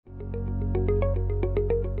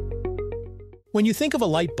When you think of a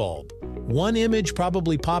light bulb, one image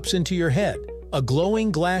probably pops into your head, a glowing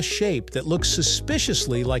glass shape that looks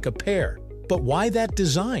suspiciously like a pear. But why that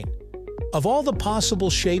design? Of all the possible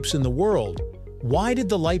shapes in the world, why did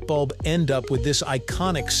the light bulb end up with this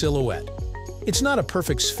iconic silhouette? It's not a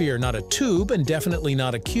perfect sphere, not a tube, and definitely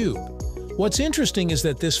not a cube. What's interesting is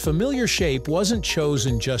that this familiar shape wasn't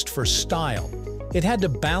chosen just for style. It had to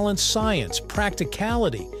balance science,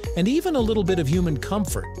 practicality, and even a little bit of human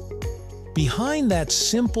comfort. Behind that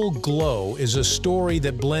simple glow is a story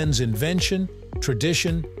that blends invention,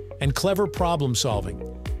 tradition, and clever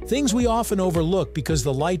problem-solving, things we often overlook because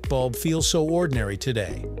the light bulb feels so ordinary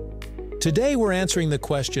today. Today we're answering the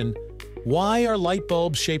question, why are light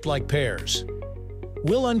bulbs shaped like pears?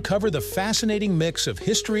 We'll uncover the fascinating mix of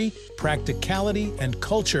history, practicality, and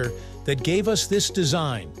culture that gave us this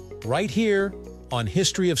design, right here on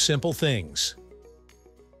History of Simple Things.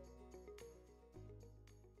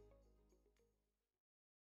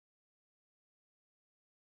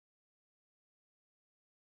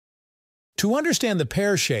 To understand the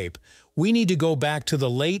pear shape, we need to go back to the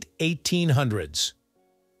late 1800s.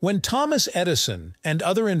 When Thomas Edison and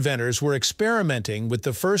other inventors were experimenting with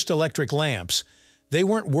the first electric lamps, they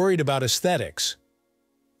weren't worried about aesthetics.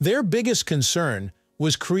 Their biggest concern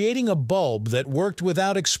was creating a bulb that worked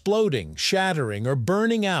without exploding, shattering, or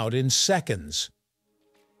burning out in seconds.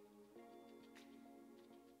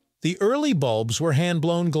 The early bulbs were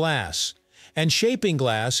hand-blown glass, and shaping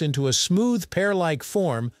glass into a smooth pear-like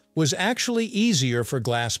form was actually easier for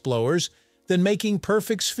glass blowers than making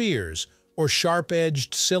perfect spheres or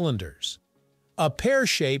sharp-edged cylinders. A pear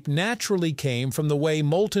shape naturally came from the way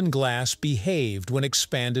molten glass behaved when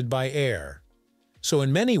expanded by air. So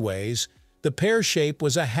in many ways, the pear shape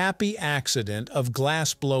was a happy accident of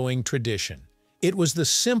glass-blowing tradition. It was the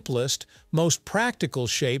simplest, most practical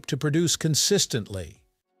shape to produce consistently.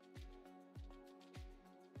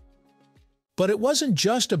 But it wasn't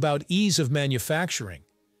just about ease of manufacturing.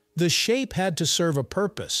 The shape had to serve a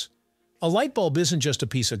purpose. A light bulb isn't just a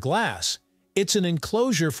piece of glass, it's an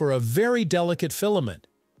enclosure for a very delicate filament.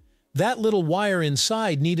 That little wire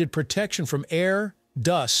inside needed protection from air,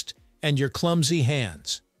 dust, and your clumsy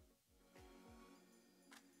hands.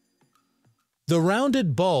 The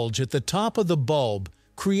rounded bulge at the top of the bulb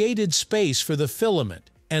created space for the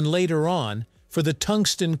filament and later on, for the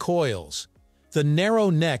tungsten coils. The narrow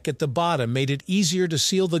neck at the bottom made it easier to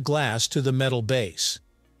seal the glass to the metal base.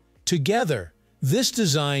 Together, this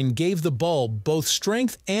design gave the bulb both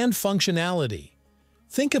strength and functionality.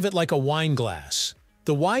 Think of it like a wine glass.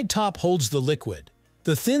 The wide top holds the liquid.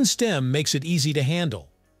 The thin stem makes it easy to handle.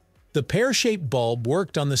 The pear-shaped bulb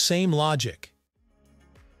worked on the same logic.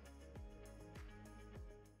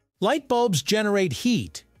 Light bulbs generate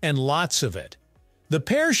heat, and lots of it. The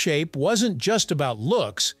pear shape wasn't just about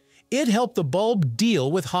looks, it helped the bulb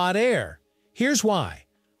deal with hot air. Here's why.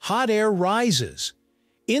 Hot air rises.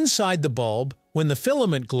 Inside the bulb, when the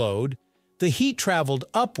filament glowed, the heat traveled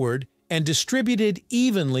upward and distributed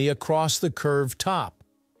evenly across the curved top.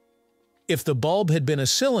 If the bulb had been a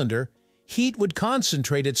cylinder, heat would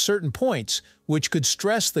concentrate at certain points, which could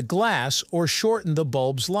stress the glass or shorten the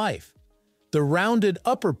bulb's life. The rounded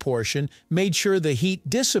upper portion made sure the heat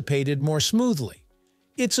dissipated more smoothly.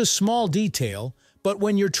 It's a small detail, but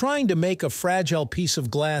when you're trying to make a fragile piece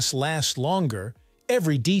of glass last longer,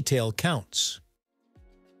 every detail counts.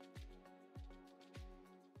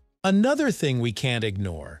 Another thing we can't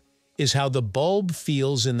ignore is how the bulb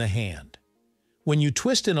feels in the hand. When you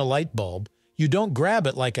twist in a light bulb, you don't grab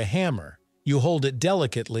it like a hammer, you hold it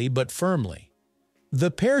delicately but firmly.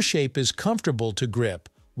 The pear shape is comfortable to grip,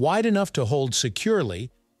 wide enough to hold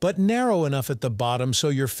securely, but narrow enough at the bottom so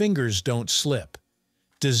your fingers don't slip.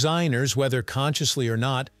 Designers, whether consciously or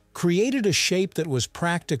not, created a shape that was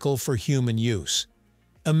practical for human use.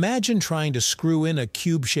 Imagine trying to screw in a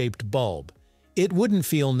cube-shaped bulb. It wouldn't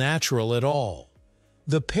feel natural at all.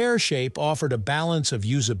 The pear shape offered a balance of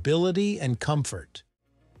usability and comfort.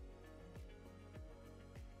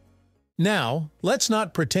 Now, let's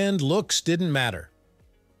not pretend looks didn't matter.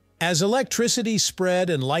 As electricity spread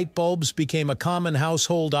and light bulbs became a common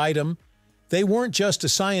household item, they weren't just a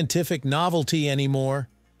scientific novelty anymore.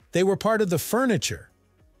 They were part of the furniture.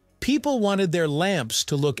 People wanted their lamps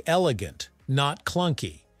to look elegant, not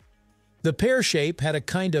clunky. The pear shape had a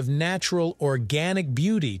kind of natural, organic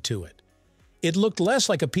beauty to it. It looked less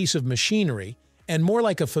like a piece of machinery and more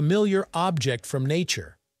like a familiar object from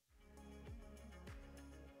nature.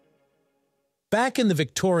 Back in the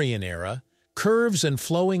Victorian era, curves and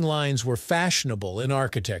flowing lines were fashionable in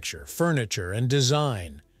architecture, furniture, and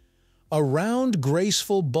design. A round,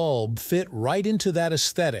 graceful bulb fit right into that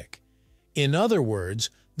aesthetic. In other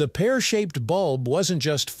words, The pear-shaped bulb wasn't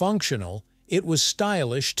just functional, it was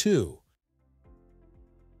stylish too.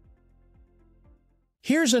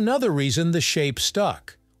 Here's another reason the shape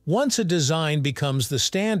stuck. Once a design becomes the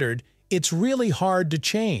standard, it's really hard to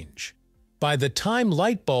change. By the time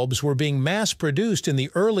light bulbs were being mass-produced in the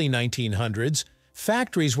early 1900s,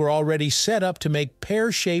 factories were already set up to make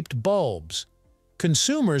pear-shaped bulbs.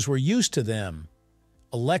 Consumers were used to them.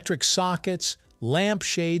 Electric sockets,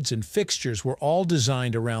 lampshades, and fixtures were all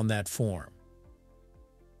designed around that form.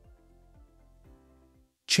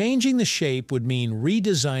 Changing the shape would mean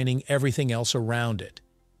redesigning everything else around it,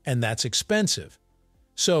 and that's expensive.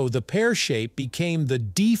 So the pear shape became the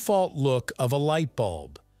default look of a light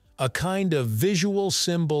bulb, a kind of visual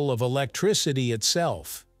symbol of electricity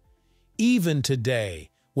itself. Even today,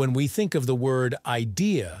 when we think of the word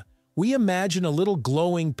idea, we imagine a little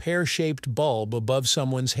glowing pear-shaped bulb above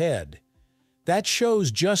someone's head. That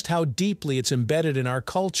shows just how deeply it's embedded in our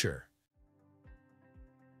culture.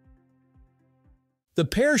 The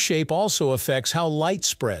pear shape also affects how light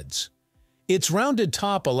spreads. Its rounded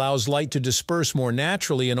top allows light to disperse more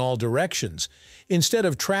naturally in all directions, instead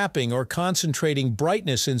of trapping or concentrating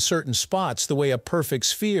brightness in certain spots the way a perfect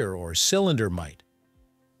sphere or cylinder might.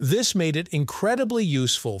 This made it incredibly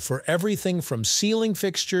useful for everything from ceiling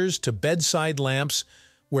fixtures to bedside lamps,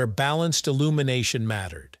 where balanced illumination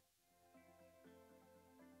mattered.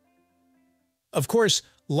 Of course,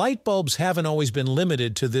 light bulbs haven't always been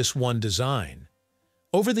limited to this one design.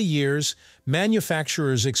 Over the years,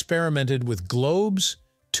 manufacturers experimented with globes,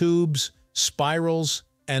 tubes, spirals,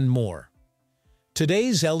 and more.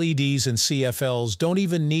 Today's LEDs and CFLs don't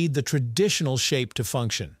even need the traditional shape to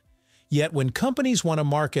function. Yet when companies want to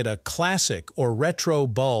market a classic or retro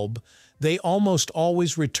bulb, they almost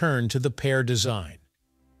always return to the pear design.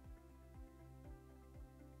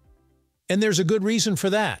 And there's a good reason for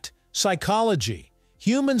that. Psychology.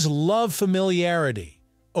 Humans love familiarity.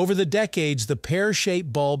 Over the decades, the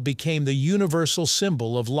pear-shaped bulb became the universal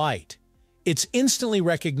symbol of light. It's instantly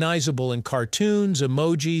recognizable in cartoons,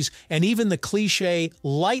 emojis, and even the cliché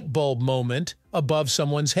light bulb moment above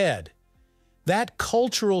someone's head. That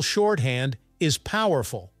cultural shorthand is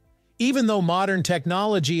powerful. Even though modern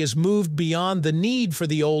technology has moved beyond the need for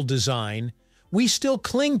the old design, we still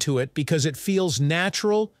cling to it because it feels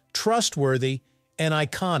natural, trustworthy, and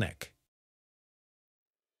iconic.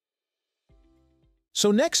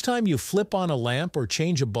 So next time you flip on a lamp or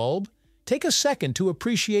change a bulb, take a second to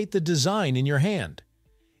appreciate the design in your hand.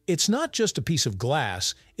 It's not just a piece of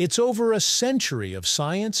glass, it's over a century of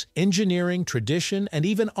science, engineering, tradition, and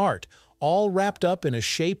even art, all wrapped up in a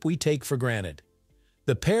shape we take for granted.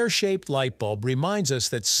 The pear-shaped light bulb reminds us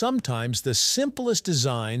that sometimes the simplest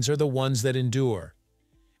designs are the ones that endure.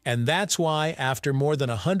 And that's why, after more than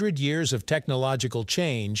 100 years of technological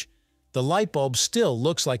change, the light bulb still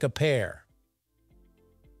looks like a pear.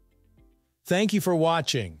 Thank you for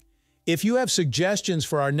watching. If you have suggestions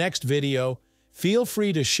for our next video, feel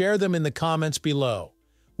free to share them in the comments below.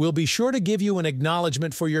 We'll be sure to give you an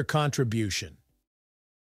acknowledgement for your contribution.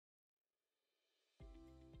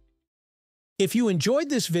 If you enjoyed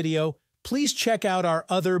this video, please check out our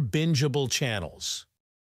other bingeable channels.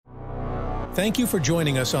 Thank you for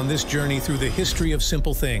joining us on this journey through the history of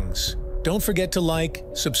simple things. Don't forget to like,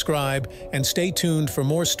 subscribe, and stay tuned for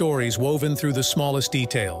more stories woven through the smallest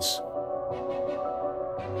details.